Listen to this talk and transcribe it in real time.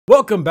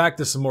Welcome back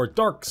to some more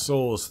Dark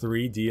Souls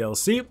 3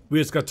 DLC.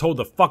 We just got told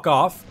to fuck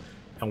off,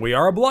 and we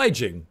are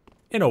obliging.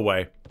 In a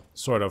way.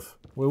 Sort of.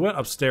 We went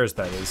upstairs,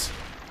 that is.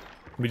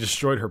 We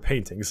destroyed her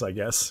paintings, I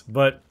guess.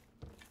 But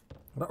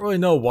I don't really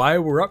know why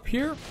we're up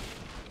here.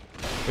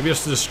 Maybe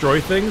just to destroy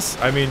things?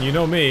 I mean, you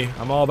know me.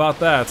 I'm all about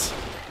that.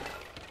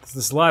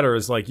 This ladder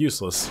is, like,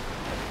 useless.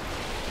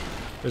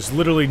 There's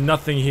literally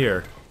nothing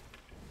here.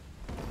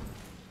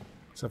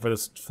 Except for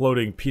this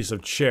floating piece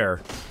of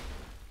chair.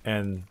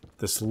 And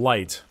this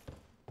light.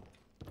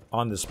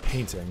 On this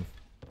painting.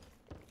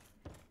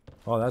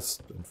 Oh,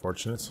 that's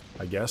unfortunate,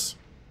 I guess.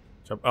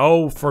 Jump.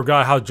 Oh,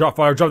 forgot how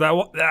fire dropped that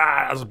one.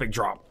 Ah, that was a big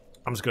drop.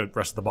 I'm just gonna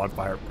rest the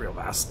bonfire real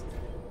fast.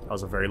 That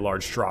was a very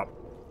large drop.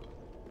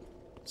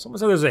 Someone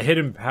said there's a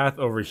hidden path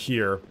over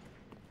here.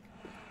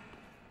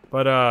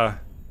 But,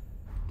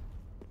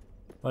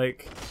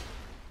 like...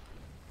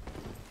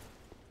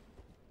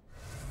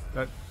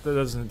 That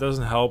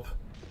doesn't help.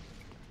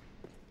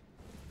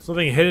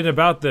 Something hidden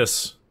about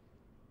this.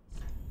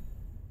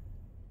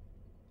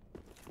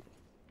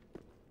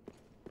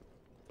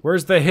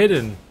 Where's the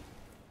hidden?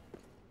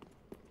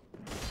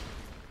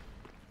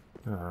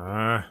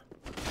 Oh.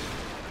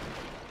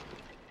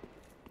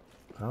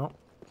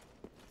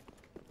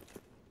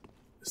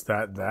 Is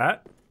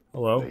that?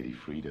 Hello? Lady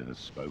Frida has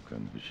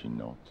spoken, has she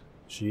not?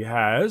 She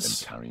has.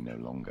 Then tarry no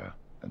longer,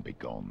 and be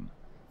gone.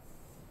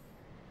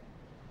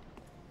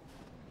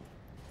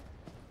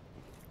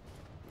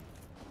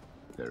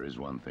 There is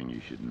one thing you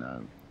should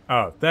know.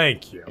 Oh,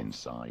 thank you.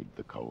 Inside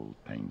the cold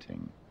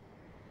painting,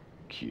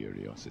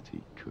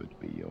 curiosity could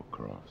be your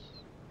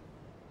cross.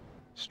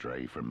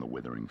 Stray from the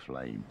withering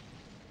flame,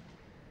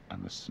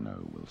 and the snow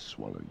will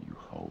swallow you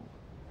whole.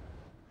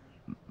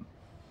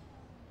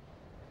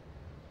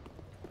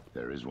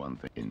 There is one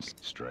thing in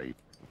stray.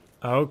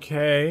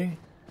 Okay.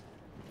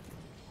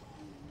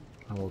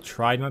 I will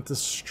try not to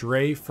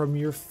stray from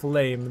your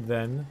flame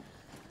then.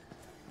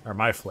 Or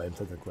my flame,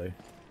 technically.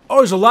 Oh,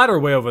 there's a ladder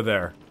way over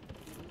there.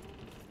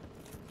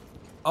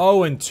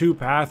 Oh, and two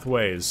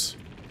pathways.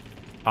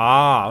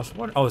 Ah, I was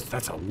wondering. Oh,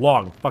 that's a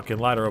long fucking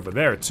ladder over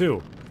there,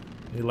 too.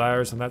 Any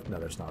ladders on that? No,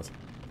 there's not.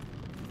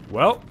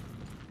 Well,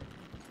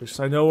 at least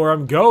I know where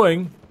I'm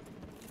going.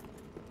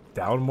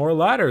 Down more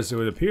ladders, it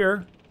would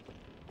appear.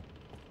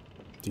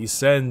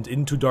 Descend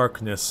into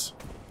darkness.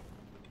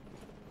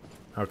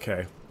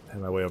 Okay,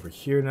 head my way over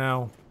here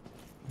now.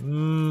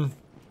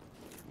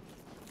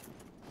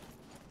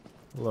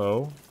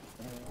 Hello.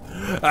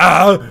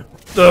 Ah!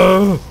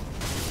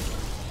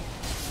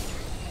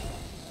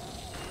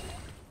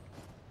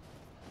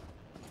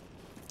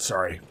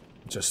 Sorry.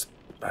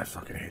 I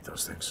fucking hate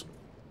those things.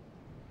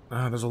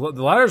 The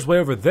ladder's way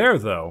over there,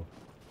 though.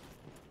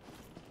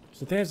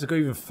 So I think I have to go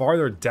even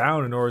farther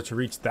down in order to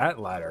reach that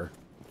ladder.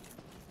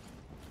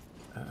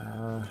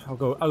 I'll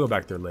go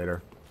back there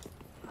later.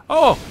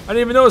 Oh! I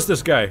didn't even notice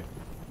this guy.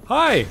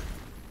 Hi!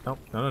 No.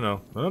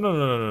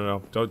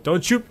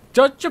 Don't you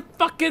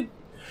fucking...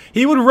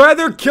 He would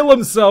rather kill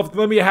himself than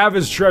let me have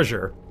his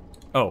treasure.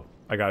 Oh,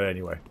 I got it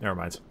anyway. Never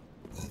mind.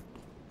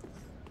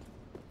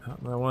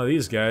 Not one of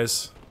these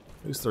guys.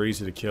 At least they're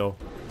easy to kill.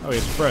 Oh, he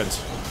has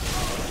friends.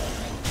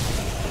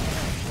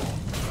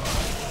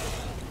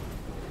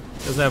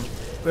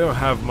 They don't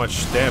have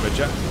much damage.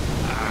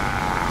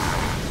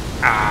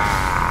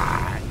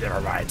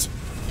 Never mind.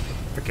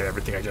 Forget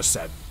everything I just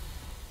said.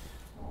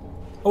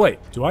 Oh wait,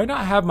 do I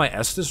not have my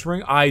Estus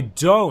ring? I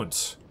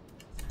don't.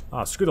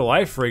 Oh, screw the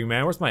life ring,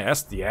 man. Where's my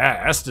Estus?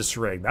 Yeah, Estus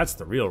ring. That's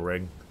the real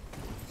ring.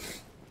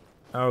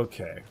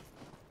 Okay.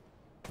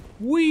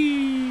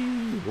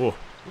 Whee!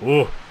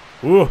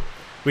 Ooh.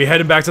 We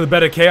heading back to the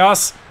bed of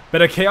chaos?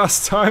 Bed of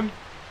chaos time?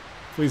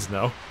 Please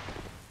no.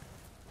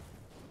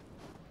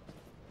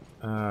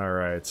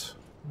 Alright.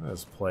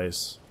 This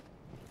place.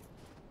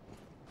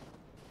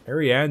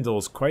 Ariandel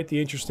is quite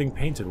the interesting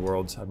painted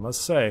world, I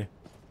must say.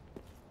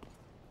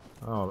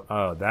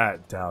 Oh,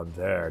 that down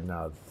there.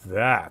 Now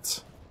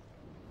that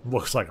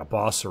looks like a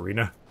boss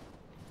arena.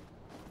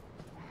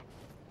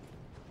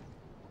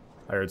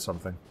 I heard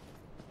something.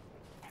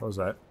 What was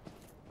that?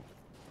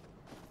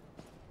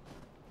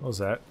 What was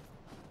that?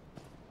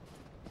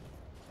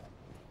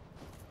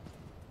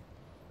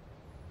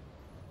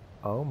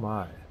 Oh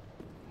my.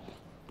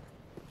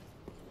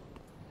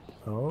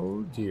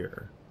 Oh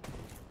dear.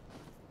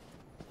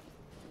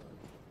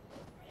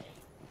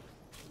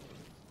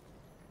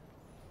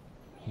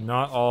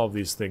 Not all of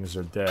these things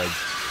are dead.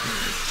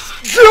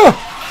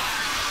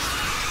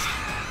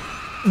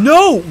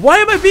 No! Why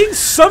am I being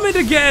summoned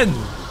again?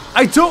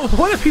 I don't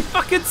want to be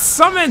fucking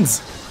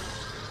summoned!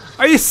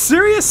 Are you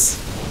serious?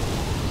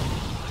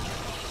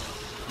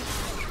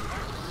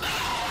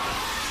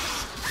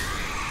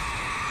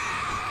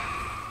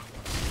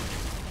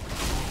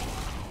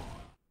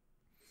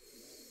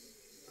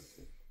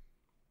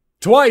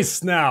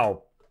 Twice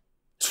now!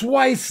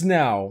 Twice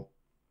now!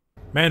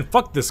 Man,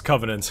 fuck this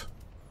covenant.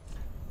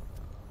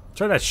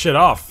 Turn that shit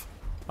off.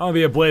 I don't want to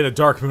be a Blade of the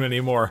Dark Moon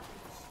anymore.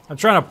 I'm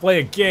trying to play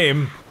a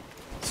game.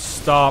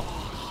 Stop.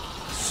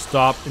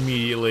 Stop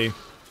immediately.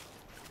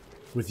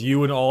 With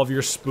you and all of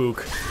your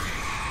spook.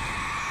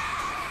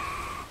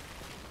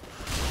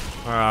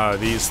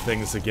 These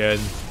things again.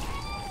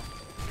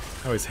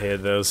 I always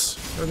hated those.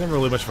 They're never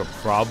really much of a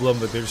problem,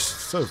 but they're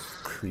just so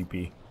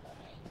creepy.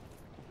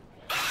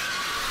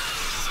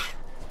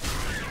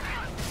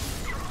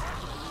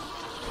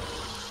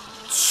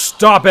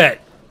 Stop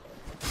it!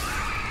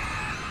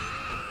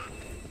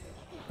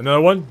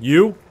 Another one?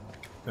 You?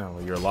 Oh,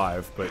 well, you're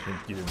alive, but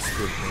you didn't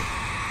spook me.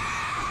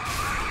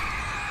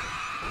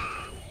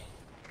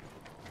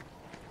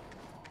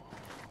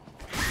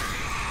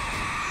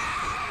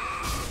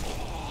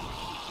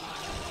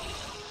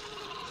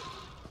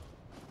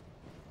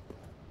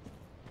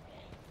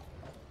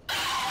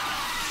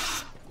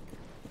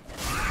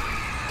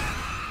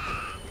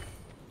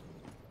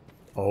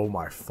 Oh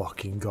my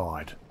fucking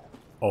god.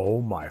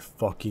 Oh my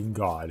fucking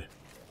god.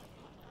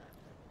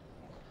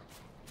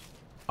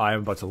 I am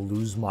about to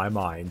lose my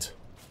mind.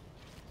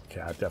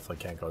 Okay, I definitely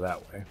can't go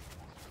that way.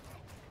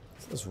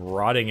 This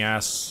rotting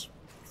ass...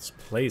 This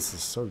place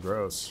is so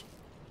gross.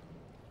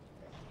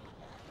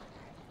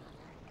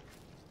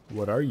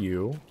 What are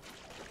you?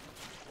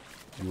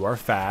 You are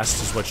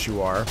fast, is what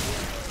you are.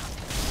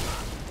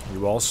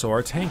 You also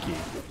are tanky.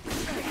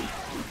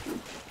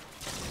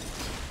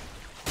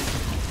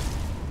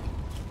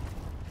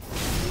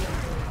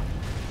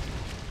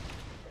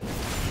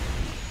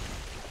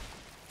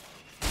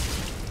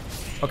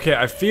 Okay,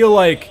 I feel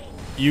like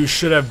you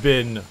should have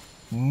been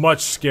much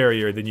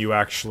scarier than you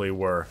actually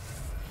were.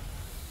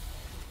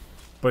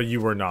 But you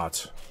were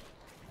not.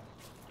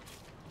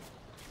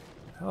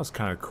 That was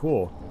kind of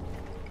cool.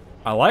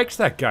 I liked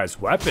that guy's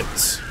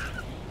weapons.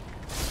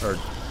 Or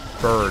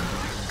bird,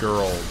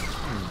 girl,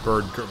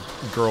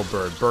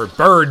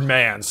 bird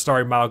man,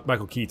 starring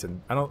Michael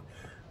Keaton. I don't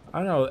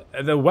know.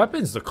 The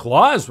weapons, the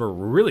claws were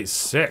really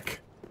sick.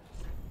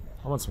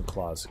 I want some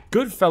claws.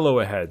 Good fellow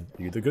ahead.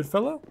 Are you the good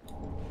fellow?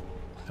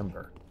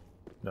 Ember.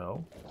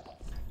 No.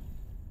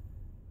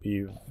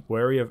 Be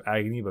wary of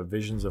agony, but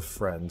visions of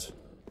friend.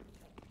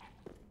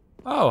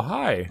 Oh,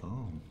 hi.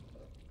 Oh,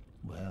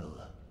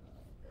 well,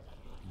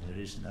 there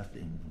is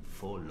nothing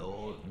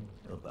forlorn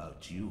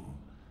about you.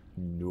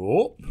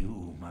 Nope.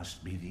 You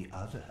must be the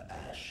other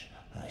Ash,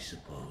 I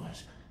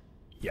suppose.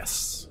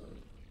 Yes.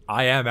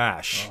 I am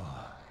Ash.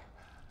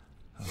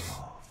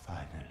 Oh,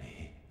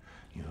 finally,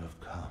 you have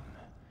come.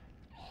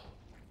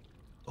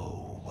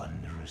 Oh,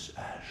 wondrous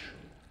Ash.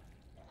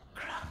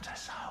 Grant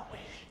us our wish.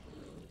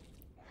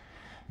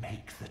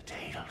 Make the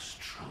tales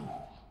true,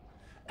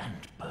 and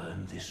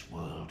burn this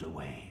world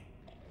away.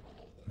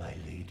 My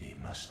lady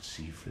must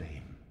see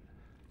flame,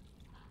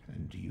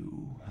 and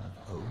you have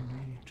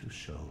only to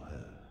show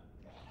her.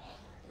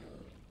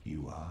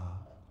 You are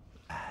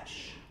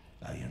Ash,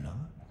 are you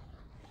not?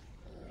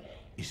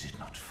 Is it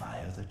not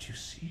fire that you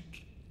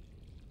seek?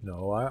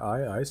 No,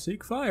 I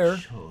seek fire.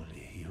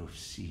 Surely you have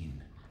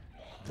seen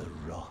the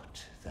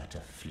rot that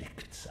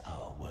afflicts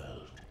our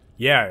world.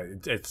 Yeah,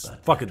 it's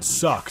fucking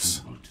sucks.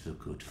 Fooled the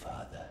good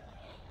father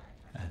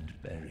and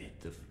buried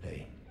the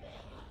flame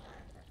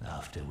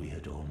after we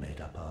had all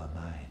made up our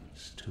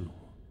minds too.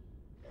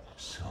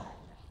 So,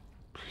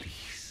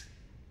 please,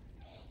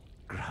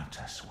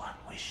 grant us one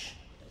wish.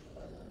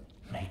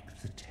 Make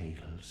the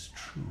tales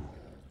true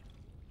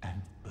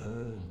and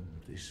burn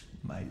this,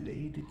 my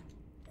lady.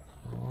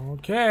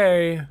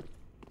 Okay.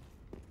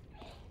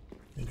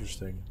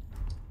 Interesting.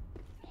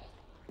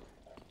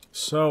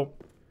 So...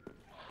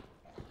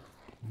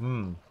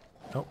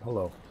 Oh,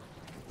 hello.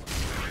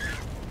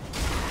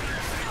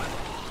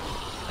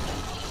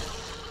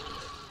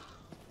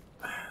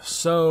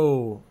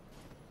 So...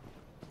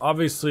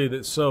 Obviously,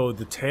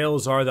 the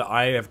tales are that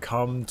I have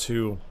come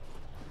to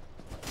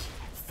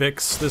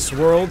fix this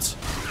world.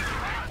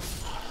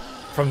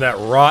 From that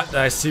rot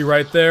that I see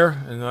right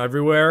there and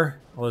everywhere.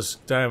 All this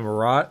damn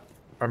rot.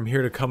 I'm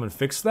here to come and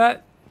fix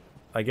that.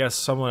 I guess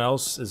someone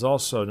else is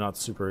also not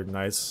super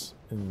nice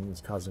and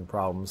is causing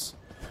problems.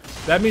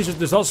 That means that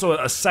there's also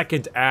a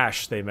second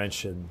Ash they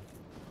mention.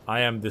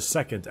 I am the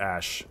second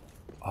Ash.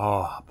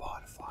 Oh,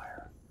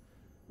 bonfire.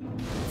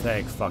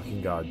 Thank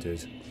fucking God, dude.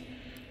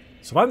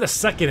 So if I'm the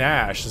second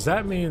Ash, does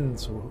that mean...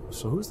 So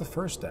who's the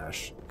first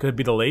Ash? Could it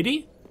be the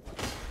lady?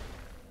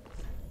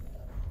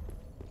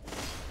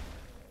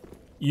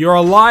 You're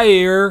a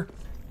liar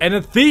and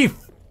a thief!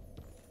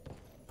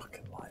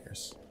 Fucking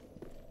liars.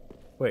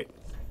 Wait.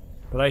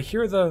 But I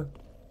hear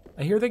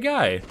the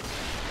guy.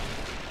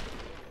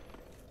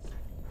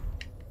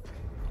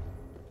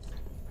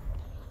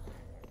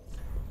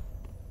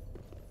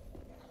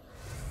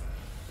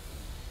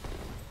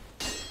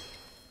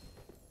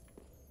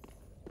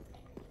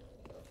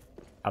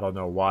 I don't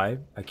know why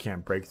I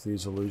can't break through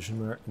these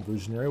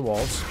illusionary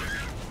walls.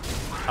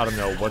 I don't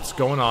know what's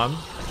going on.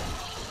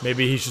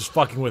 Maybe he's just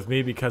fucking with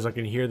me because I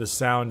can hear the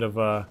sound of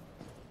one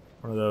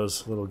of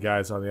those little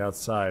guys on the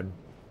outside.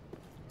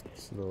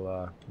 These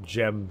little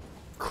gem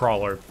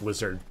crawler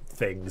lizard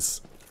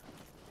things.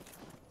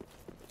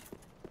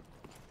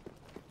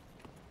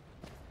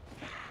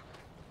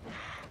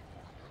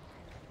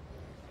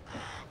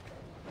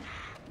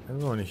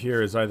 Everyone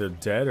here is either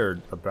dead or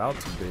about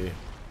to be.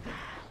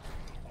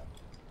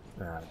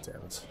 Ah, damn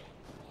it.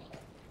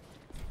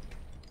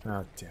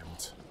 Oh, damn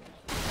it.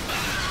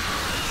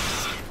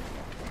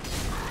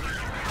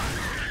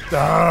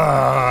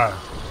 Ah!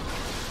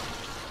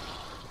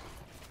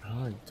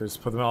 Oh,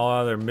 just put them all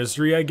out of their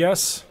misery, I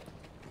guess.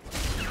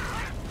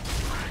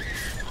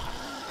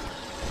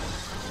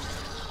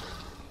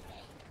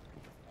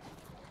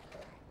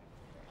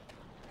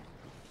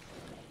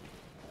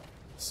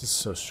 This is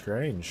so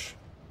strange.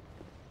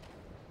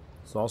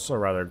 It's also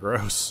rather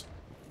gross.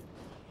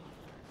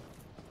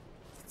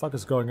 What the fuck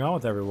is going on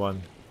with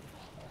everyone?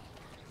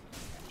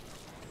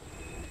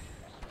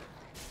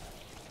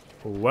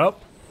 Well.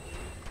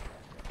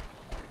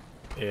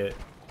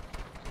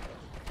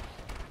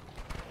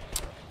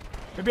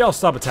 Maybe I'll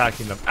stop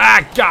attacking them.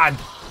 Ah, god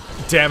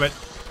damn it.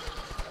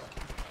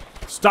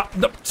 Stop,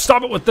 no,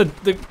 stop it with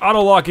the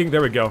auto-locking.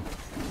 There we go.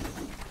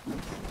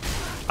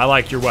 I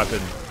like your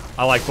weapon.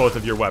 I like both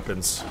of your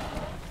weapons.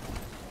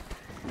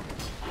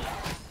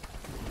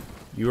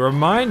 You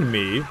remind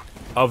me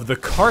of the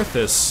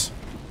Karthus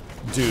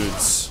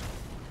dudes.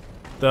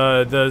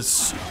 The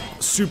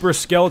super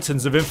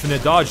skeletons of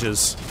infinite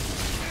dodges.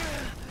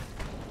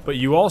 But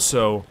you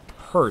also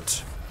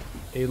hurt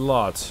a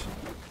lot.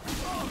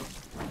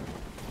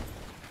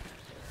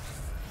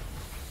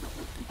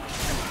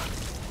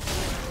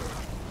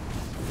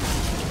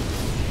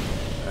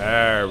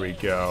 There we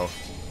go.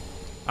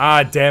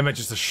 Ah, damn it,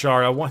 just a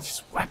shard. I want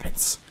his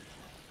weapons.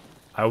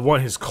 I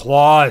want his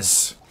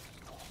claws.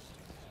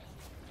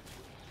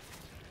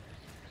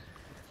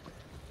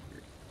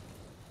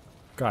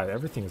 God,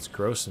 everything is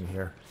gross in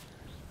here.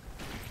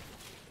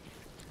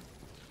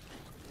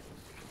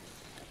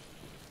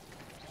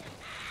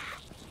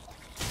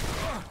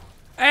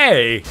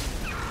 Hey!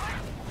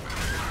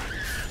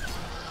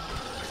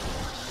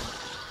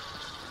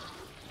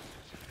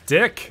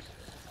 Dick!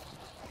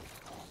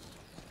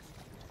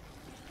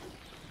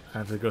 I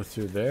have to go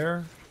through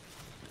there.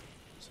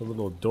 There's a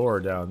little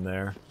door down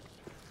there.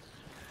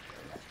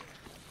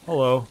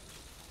 Hello.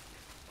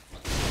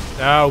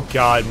 Oh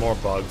god, more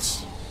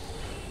bugs.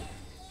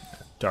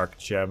 Dark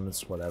gem,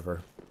 it's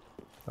whatever.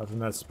 Nothing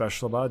that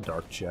special about a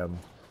dark gem.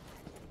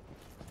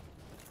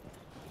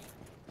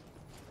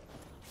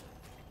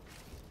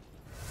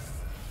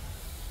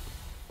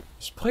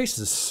 This place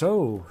is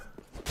so...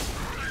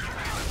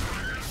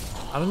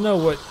 I don't know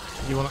what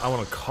I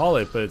want to call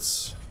it, but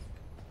it's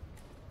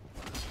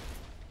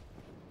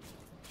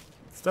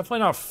definitely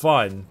not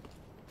fun.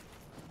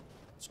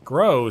 It's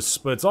gross,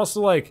 but it's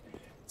also like,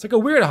 it's like a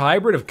weird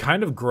hybrid of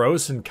kind of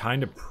gross and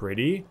kind of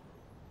pretty.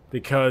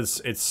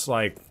 Because it's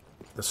like,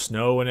 the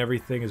snow and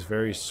everything is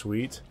very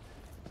sweet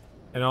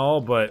and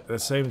all, but at the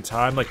same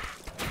time, like...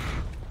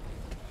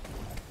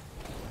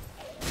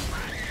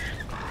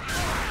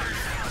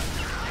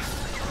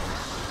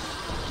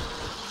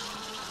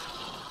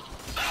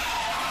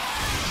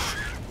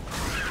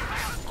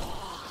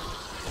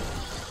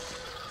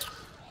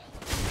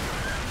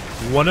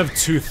 One of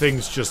two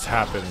things just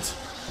happened.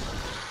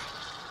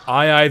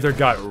 I either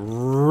got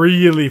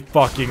really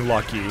fucking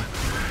lucky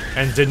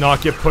and did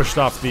not get pushed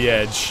off the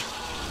edge.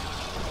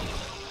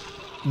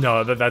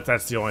 No,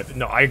 that's the only thing.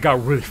 No, I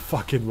got really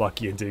fucking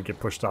lucky and didn't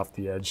get pushed off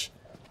the edge.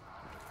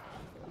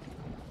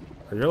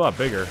 Oh, you're a lot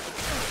bigger.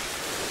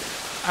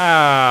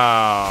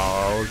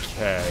 Oh,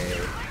 okay.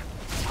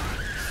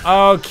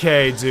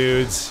 Okay,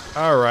 dudes.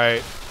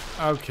 Alright.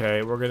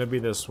 Okay, we're gonna be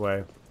this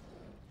way.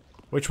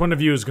 Which one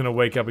of you is gonna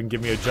wake up and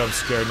give me a jump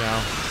scare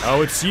now?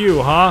 Oh, it's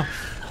you, huh?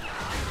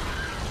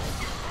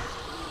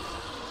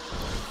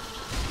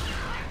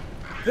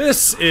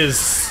 This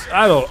is...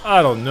 I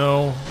don't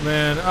know,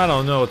 man. I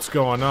don't know what's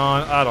going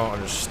on. I don't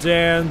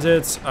understand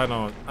it. I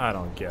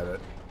don't get it.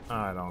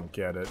 I don't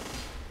get it.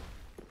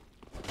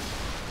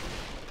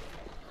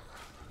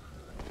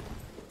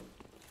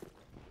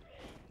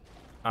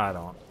 I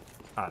don't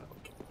get it.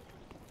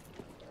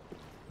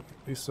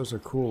 At least there's a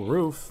cool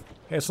roof.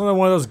 Hey, it's another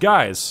one of those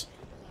guys.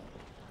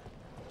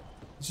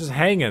 It's just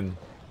hanging.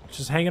 It's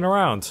just hanging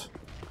around.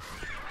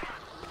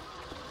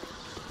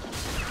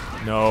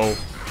 No.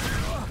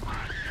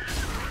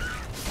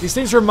 These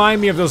things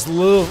remind me of those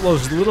little,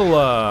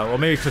 well,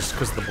 maybe just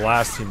because of the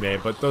blast he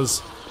made, but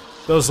those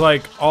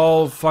like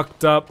all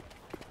fucked up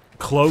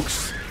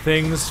cloaks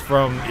things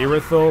from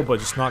Irithel, but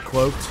just not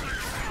cloaked.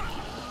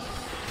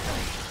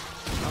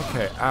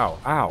 Okay, ow,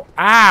 ow,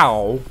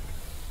 ow,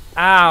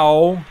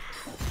 ow.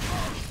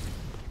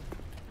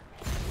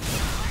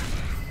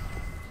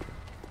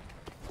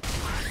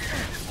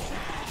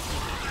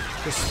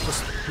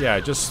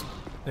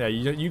 Yeah,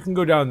 you can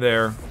go down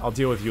there. I'll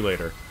deal with you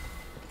later.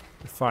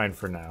 You're fine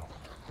for now.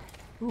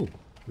 Ooh,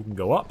 we can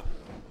go up.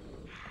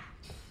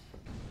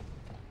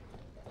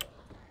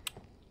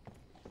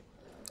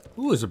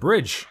 Ooh, there's a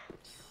bridge.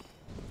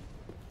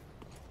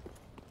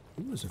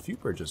 Ooh, there's a few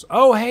bridges.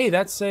 Oh, hey,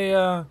 that's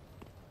a,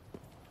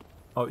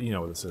 oh, you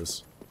know what this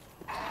is.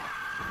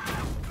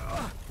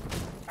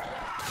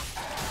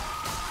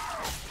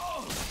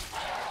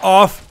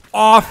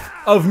 Off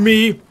of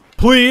me,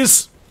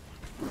 please!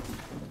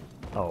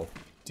 Oh,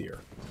 dear.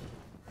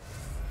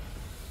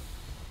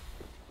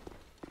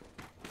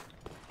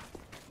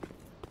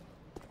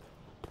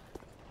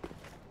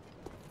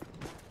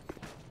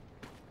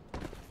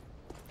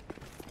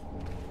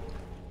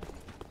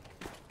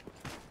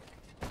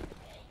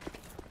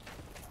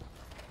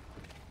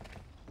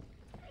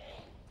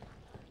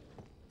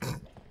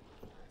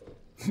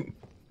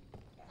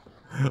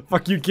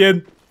 Fuck you,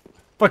 kid.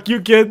 Fuck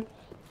you, kid.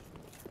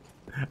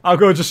 I'll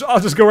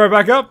just go right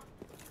back up.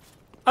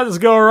 I'll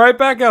just go right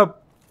back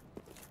up.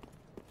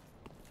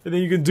 And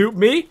then you can dupe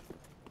me?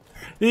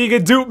 Then you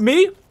can dupe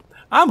me?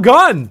 I'm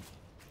gone.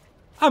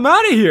 I'm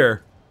out of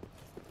here.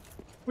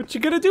 What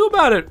you gonna do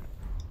about it?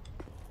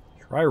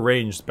 Try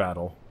ranged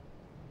battle.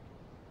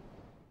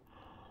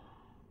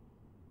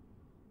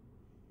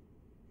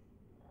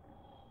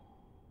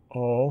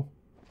 Oh.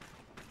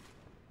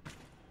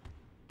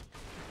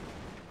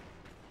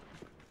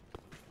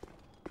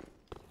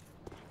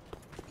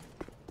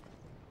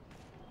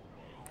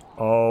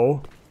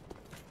 Oh.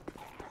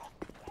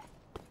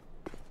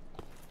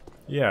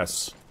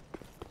 Yes.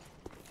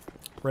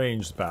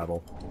 Ranged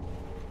battle.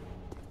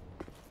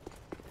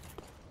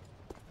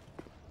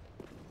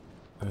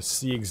 I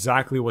see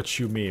exactly what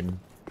you mean.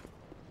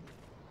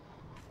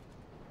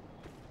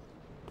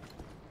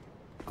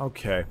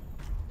 Okay.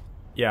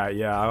 Yeah.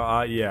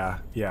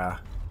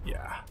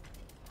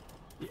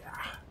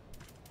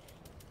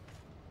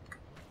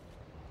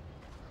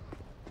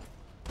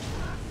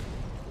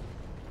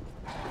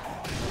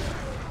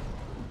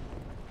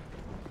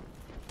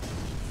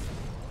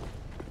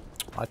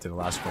 That didn't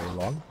last very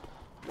long.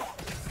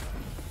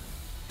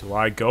 Do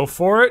I go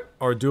for it,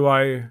 or do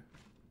I...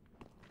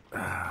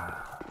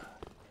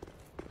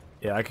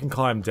 Yeah, I can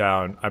climb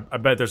down. I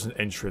bet there's an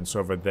entrance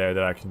over there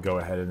that I can go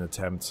ahead and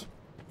attempt.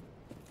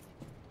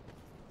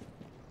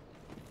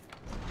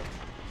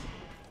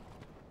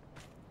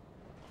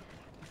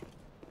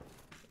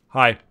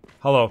 Hi.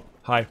 Hello.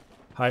 Hi.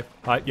 Hi.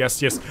 Hi.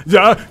 Yes, yes.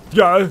 Yeah!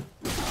 Yeah!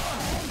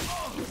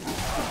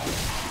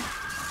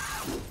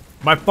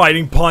 Am I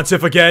fighting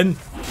Pontiff again?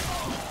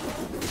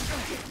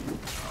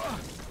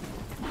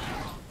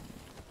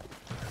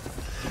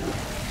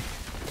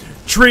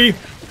 Tree!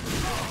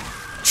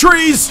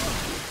 Trees!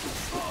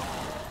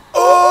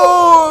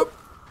 Oh!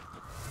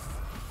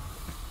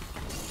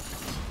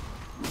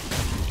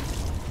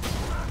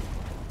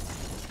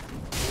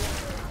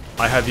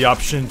 I had the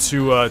option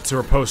to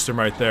riposte him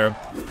right there,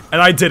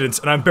 and I didn't,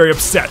 and I'm very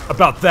upset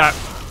about that.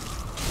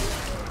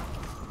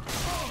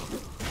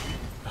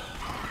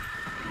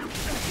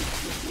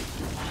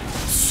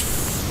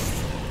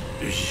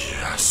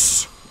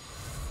 Yes.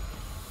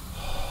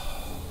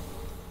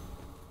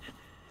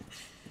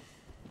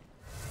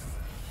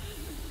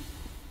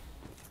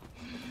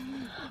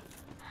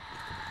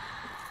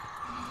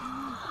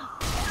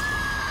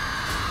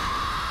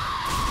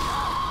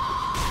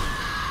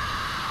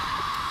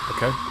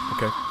 Okay,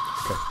 okay,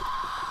 okay.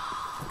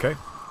 Okay.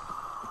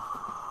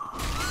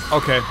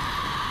 Okay.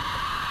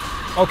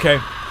 Okay.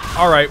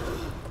 Alright.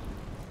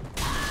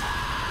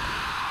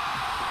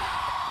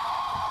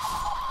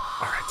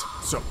 Alright,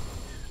 so,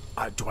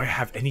 do I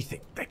have anything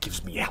that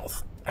gives me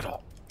health at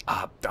all?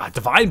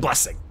 Divine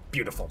Blessing.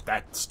 Beautiful.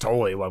 That's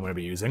totally what I'm gonna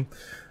be using.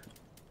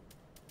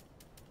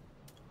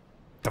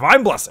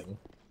 Divine Blessing.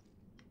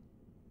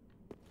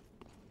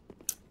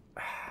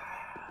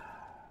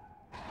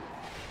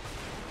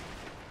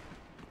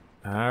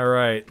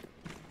 Alright.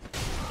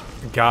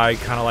 Guy,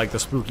 kind of like the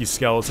spooky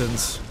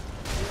skeletons.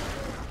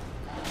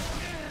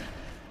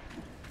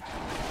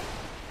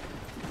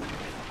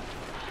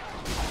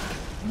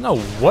 I don't know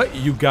what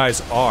you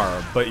guys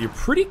are, but you're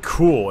pretty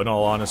cool in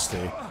all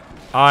honesty.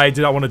 I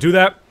did not want to do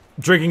that.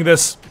 Drinking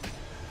this.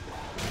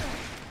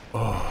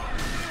 Oh.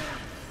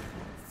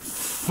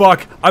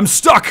 Fuck. I'm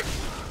stuck!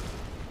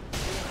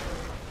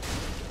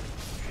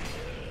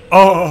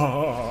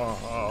 Oh.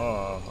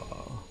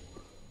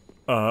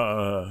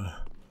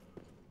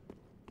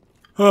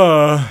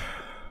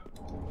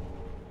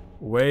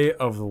 Way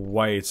of the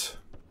White.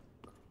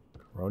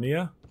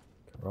 Coronia?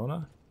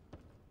 Corona?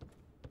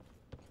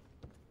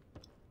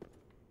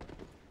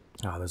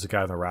 Ah, there's a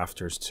guy in the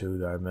rafters too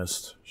that I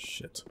missed.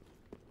 Shit.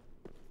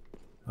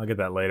 I'll get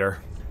that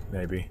later.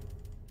 Maybe.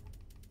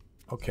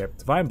 Okay,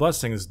 Divine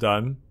Blessing is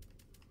done.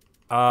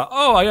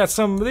 Oh, I got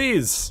some of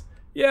these!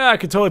 Yeah, I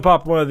could totally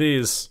pop one of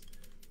these.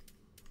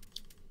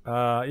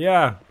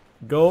 Yeah.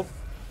 Gulp.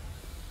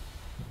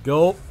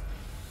 Gulp.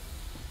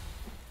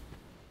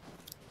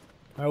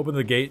 I open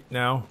the gate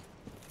now.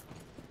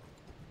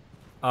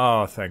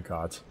 Oh, thank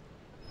God.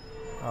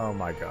 Oh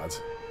my God.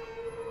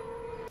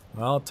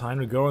 Well, time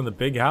to go in the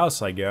big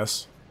house, I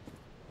guess.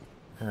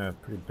 Yeah,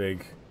 pretty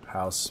big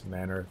house,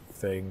 manor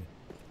thing.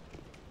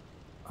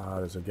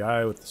 There's a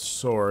guy with a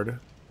sword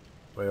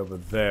way over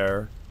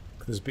there.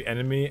 Could this be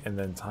enemy and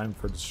then time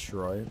for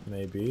destroy?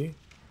 Maybe.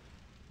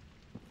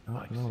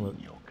 I've seen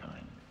your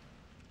kind.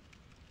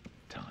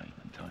 Time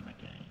and time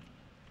again.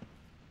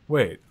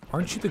 Wait,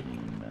 aren't you the... Every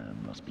man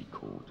must be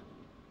caught.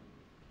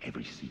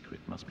 Every secret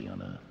must be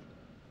unearthed.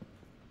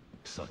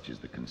 Such is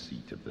the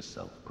conceit of the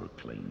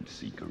self-proclaimed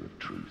seeker of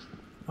truth.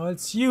 Oh,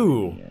 it's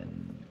you! In the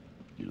end,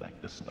 you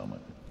lack the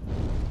stomach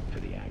for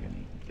the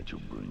agony that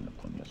you'll bring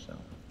upon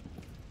yourself.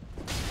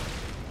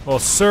 Well,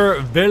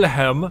 Sir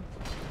Wilhelm,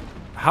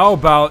 how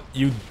about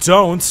you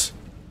don't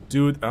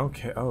do...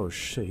 Okay, oh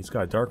shit, he's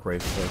got a dark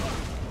wraith thing.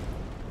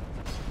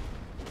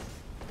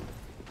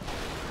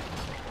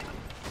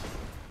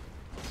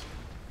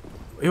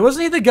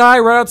 Wasn't he the guy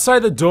right outside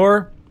the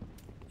door?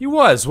 He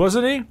was,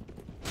 wasn't he?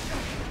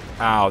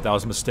 Ow, that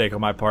was a mistake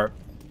on my part.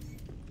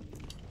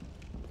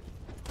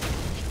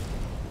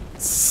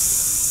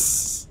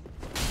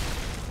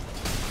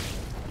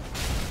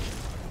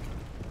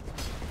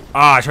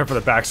 Ah, I tried for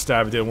the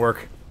backstab, it didn't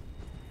work.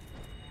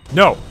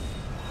 No!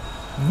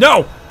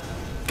 No!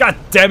 God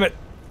damn it!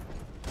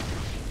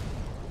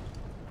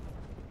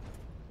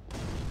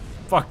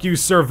 Fuck you,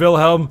 Sir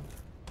Wilhelm.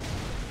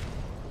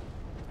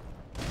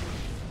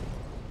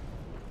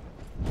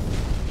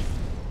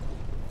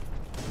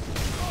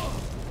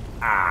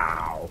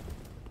 Ow.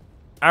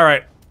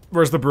 Alright,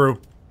 where's the brew?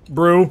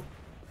 Brew.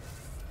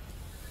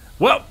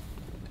 Well,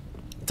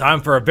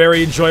 time for a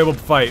very enjoyable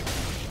fight.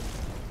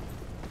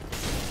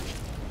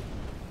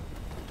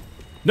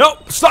 No,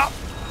 stop!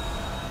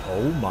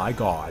 Oh my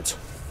god.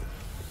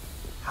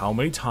 How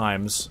many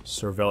times,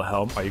 Sir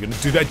Wilhelm, are you gonna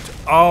do that?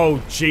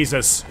 Oh,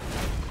 Jesus.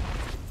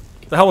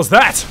 The hell was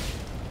that?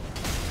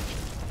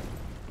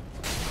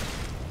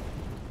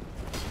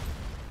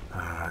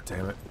 Ah,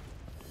 damn it.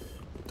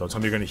 Don't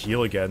tell me you're gonna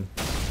heal again.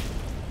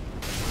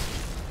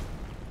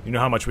 You know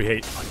how much we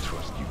hate. I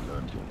trust you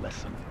learned your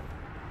lesson.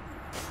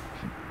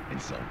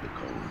 Inside the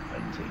cold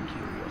painting,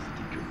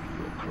 curiosity could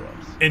be your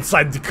cross.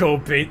 Inside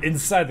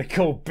the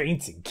cold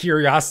painting,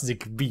 curiosity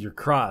could be your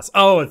cross.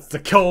 Oh, it's the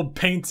cold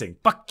painting.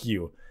 Fuck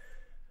you.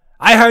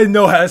 I had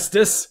no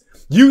Estus.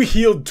 You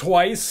healed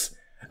twice.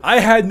 I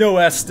had no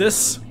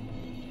Estus.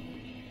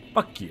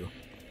 Fuck you.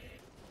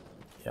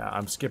 Yeah,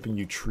 I'm skipping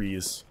you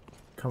trees.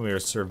 Come here,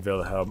 Sir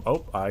Wilhelm.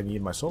 Oh, I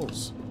need my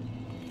souls.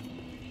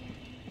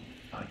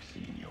 I've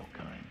seen your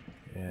kind.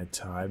 Yeah,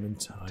 time and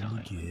time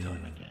again. And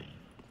time again.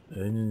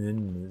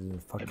 And Every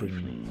fucking...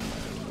 flame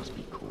must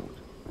be caught.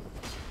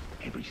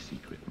 Every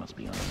secret must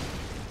be unearthed.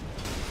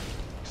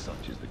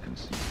 Such is the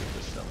conceit of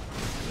the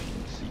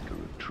self-proclaimed seeker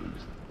of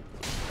truth.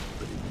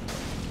 But in the end,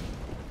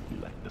 you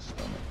lack the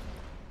stomach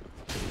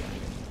for the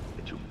agony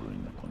that you'll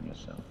bring upon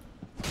yourself.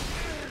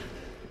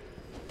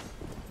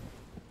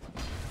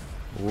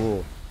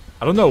 Ooh.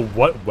 I don't know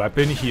what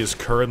weapon he is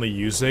currently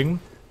using,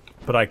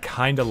 but I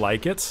kinda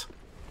like it.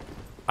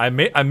 I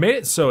made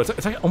it so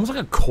it's like almost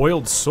like a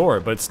coiled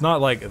sword, but it's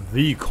not like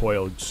the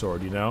coiled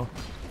sword, you know?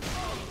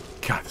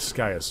 God, this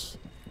guy is...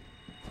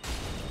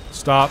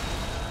 Stop.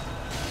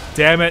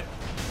 Damn it.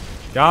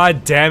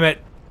 God damn it.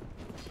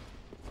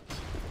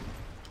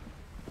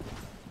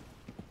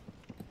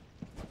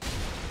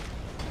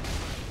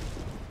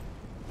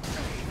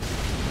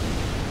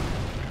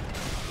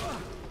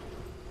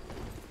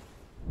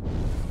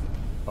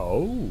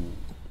 Oh.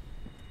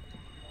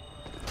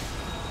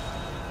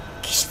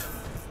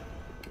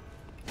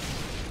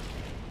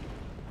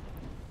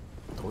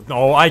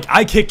 No,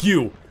 I kick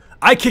you.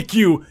 I kick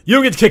you. You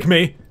don't get to kick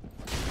me.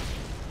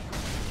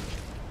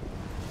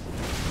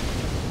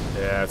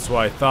 Yeah, that's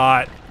what I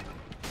thought.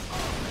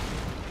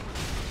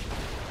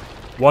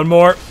 One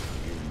more.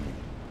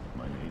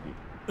 My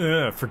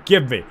lady,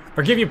 Forgive me.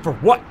 Forgive you for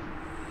what?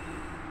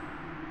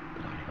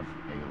 but I have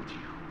failed you.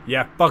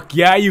 Yeah, fuck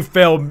yeah, you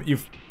failed. You.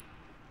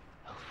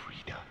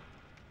 Elfrida.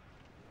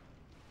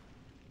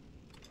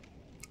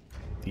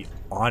 The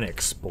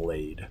Onyx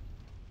Blade.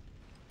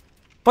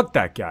 Fuck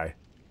that guy.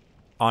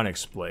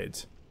 Onyx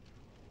Blades.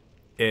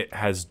 It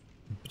has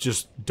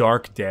just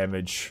dark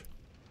damage.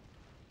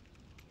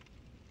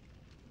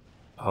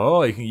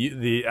 Oh, you can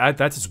use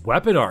that's its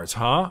weapon arts,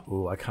 huh?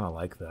 Ooh, I kind of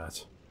like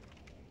that.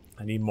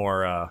 I need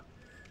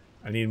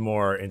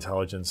more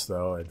intelligence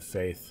though and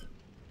faith.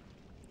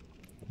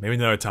 Maybe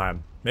another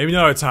time. Maybe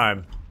another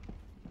time.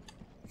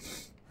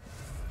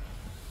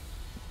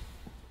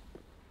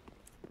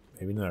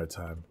 Maybe another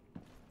time.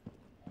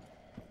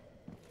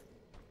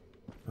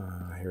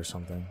 I hear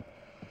something.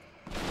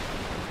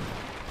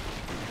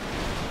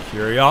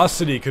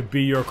 Curiosity could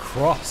be your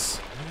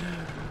cross.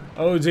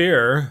 Oh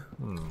dear.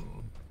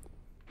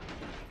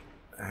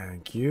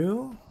 Thank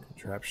you.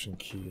 Contraption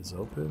key is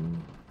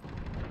open.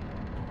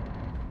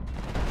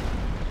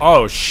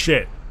 Oh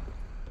shit.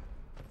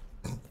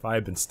 If I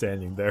had been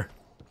standing there.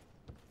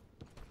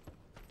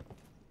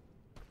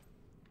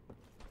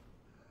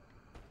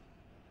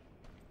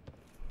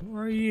 Who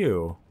are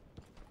you?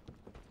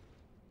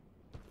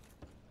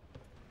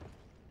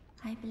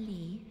 I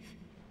believe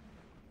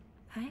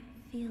I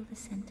feel the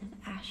scent of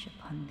ash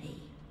upon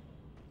thee.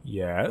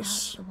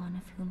 Yes. Thou the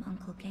one of whom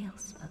Uncle Gale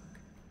spoke.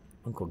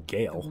 Uncle The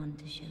Gale. one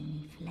to show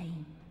me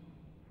flame.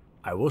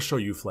 I will show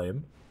you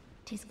flame.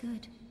 'Tis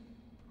good.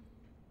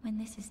 When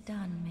this is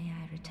done, may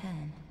I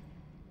return.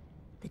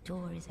 The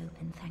door is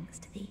open thanks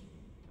to thee.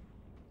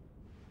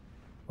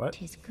 What?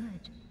 'Tis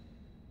good.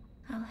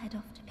 I'll head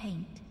off to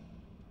paint.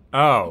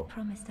 Oh. I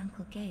promised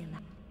Uncle Gale.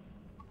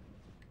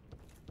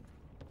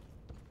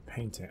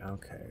 Painting,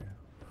 okay.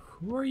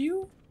 Who are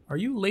you? Are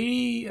you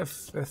Lady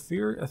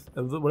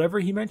whatever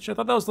he mentioned? I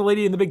thought that was the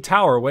lady in the big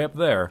tower way up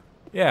there.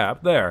 Yeah,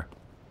 up there.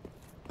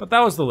 But that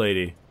was the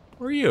lady.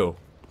 Who are you?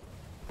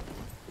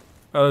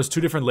 Oh, there's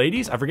two different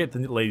ladies? I forget the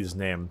lady's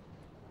name.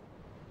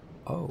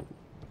 Oh.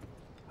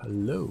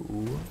 Hello.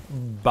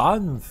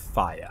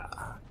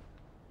 Bonfire.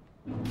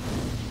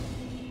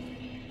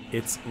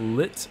 It's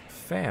lit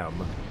fam.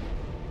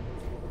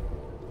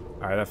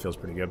 Alright, that feels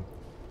pretty good.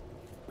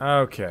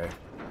 Okay.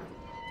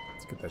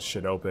 Let's get that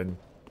shit open.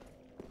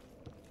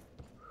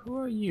 Who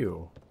are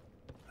you?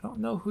 I don't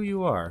know who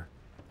you are.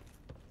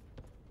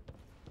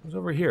 Who's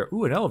over here?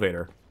 Ooh, an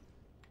elevator.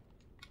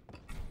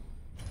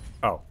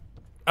 Oh.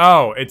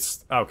 Oh,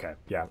 it's... Okay,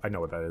 yeah, I know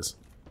what that is.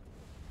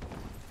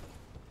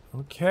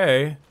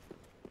 Okay.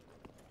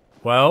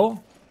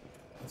 Well,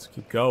 let's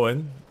keep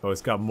going. Oh,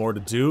 it's got more to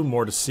do,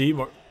 more to see,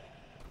 more...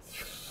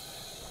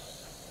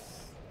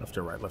 Left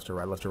or right, left or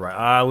right, left or right.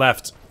 Ah,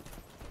 left.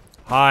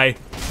 Hi.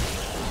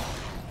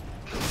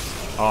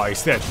 Oh, you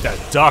see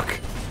that duck?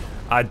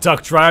 I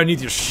ducked right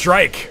underneath your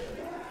strike.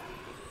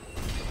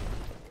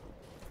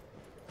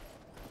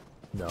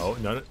 No,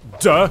 no, no.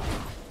 Duh!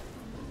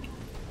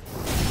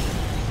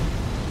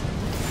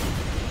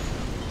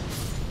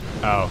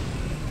 Oh.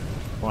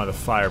 One of the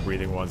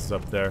fire-breathing ones is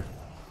up there.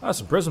 Oh,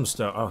 some prism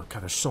stone. Oh,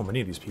 God, there's so many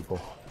of these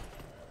people.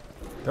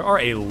 There are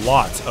a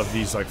lot of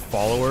these, like,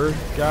 follower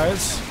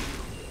guys.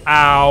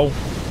 Ow!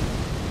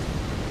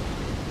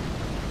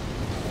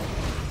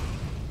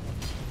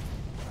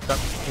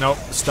 Nope,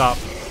 stop.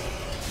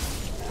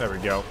 There we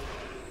go.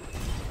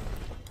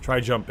 Try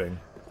jumping.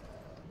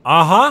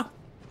 Uh-huh!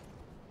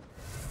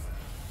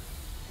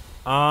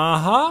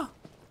 Uh-huh!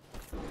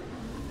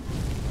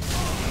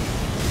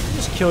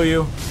 Just kill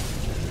you.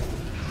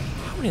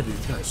 How many of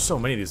these guys? So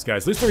many of these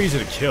guys. At least they're easy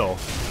to kill.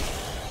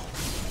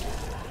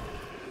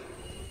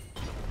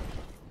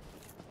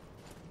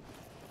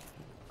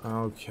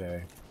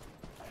 Okay.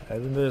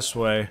 Heading this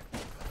way.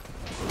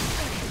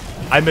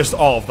 I missed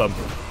all of them.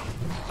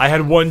 I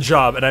had one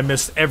job and I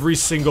missed every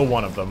single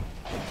one of them.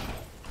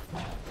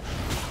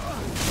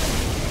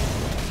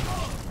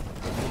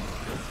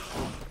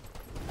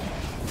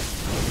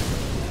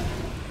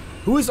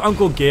 Who is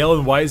Uncle Gale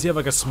and why does he have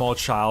like a small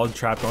child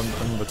trapped on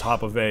the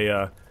top of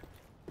a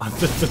on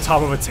the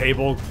top of a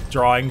table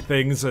drawing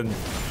things and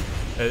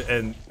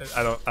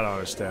I don't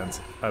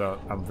understand.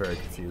 I'm very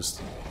confused.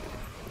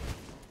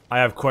 I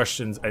have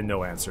questions and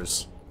no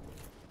answers.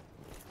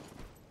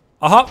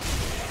 Uh-huh.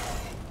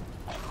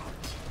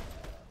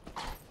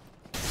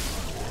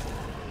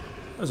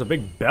 There's a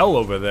big bell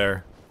over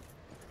there.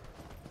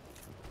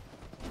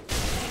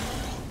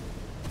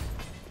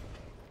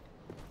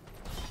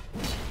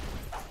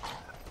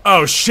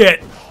 Oh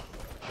shit!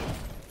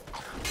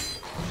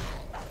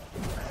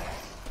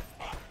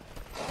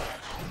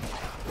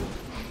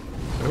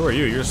 Who are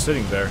you? You're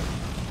sitting there.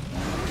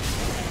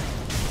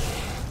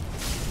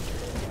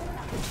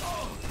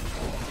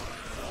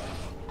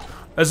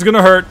 This is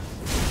gonna hurt.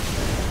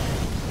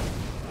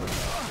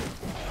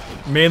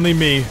 Mainly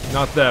me,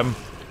 not them.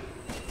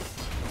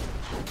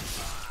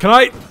 Can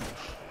I?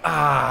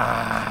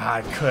 Ah,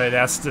 I could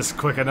ask this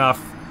quick enough.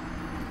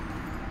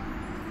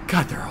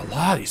 God, there are a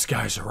lot of these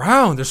guys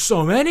around. There's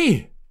so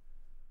many.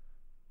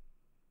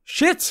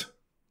 Shit.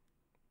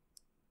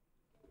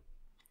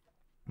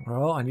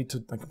 Well, I need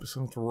to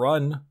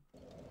run.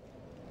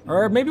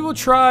 Or maybe we'll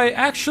try,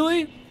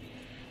 actually,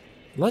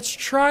 let's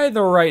try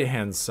the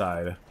right-hand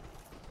side.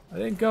 I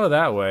didn't go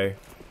that way.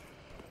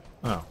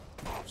 Oh,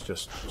 it's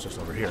just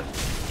over here.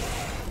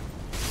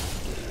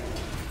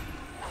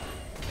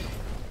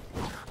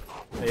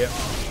 Yep.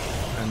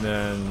 And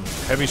then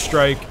heavy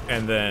strike,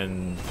 and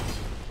then...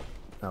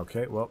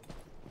 Okay, well...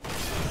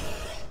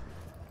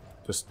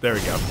 Just, there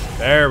we go.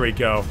 There we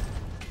go.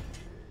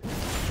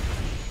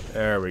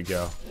 There we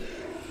go.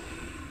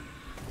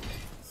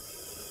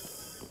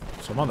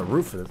 So I'm on the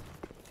roof of it.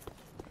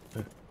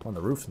 I'm on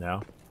the roof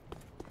now.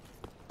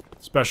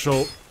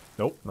 Special...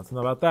 Nope, nothing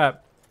about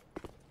that.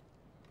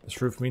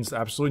 This roof means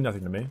absolutely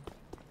nothing to me.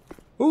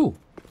 Ooh!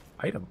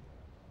 Item.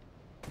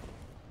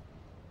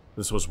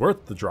 This was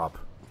worth the drop.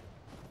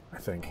 I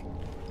think.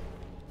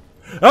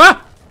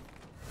 Ah!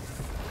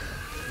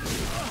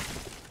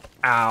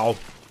 Ow.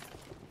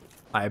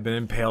 I have been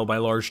impaled by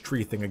large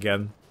tree thing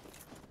again.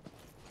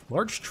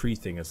 Large tree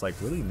thing is like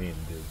really mean,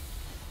 dude.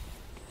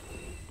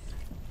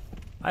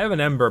 I have an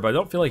ember, but I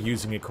don't feel like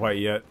using it quite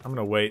yet. I'm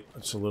gonna wait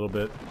just a little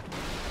bit.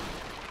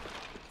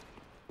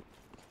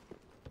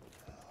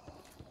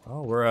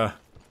 Oh, we're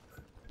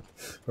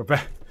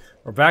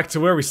back to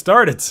where we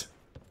started.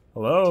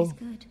 Hello.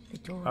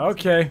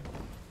 Okay.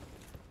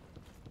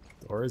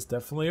 Door is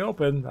definitely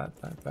open.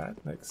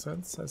 That makes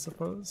sense, I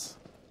suppose.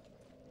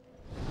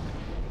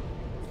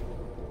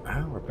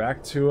 We're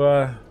back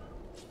to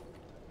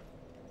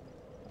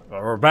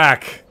we're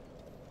back.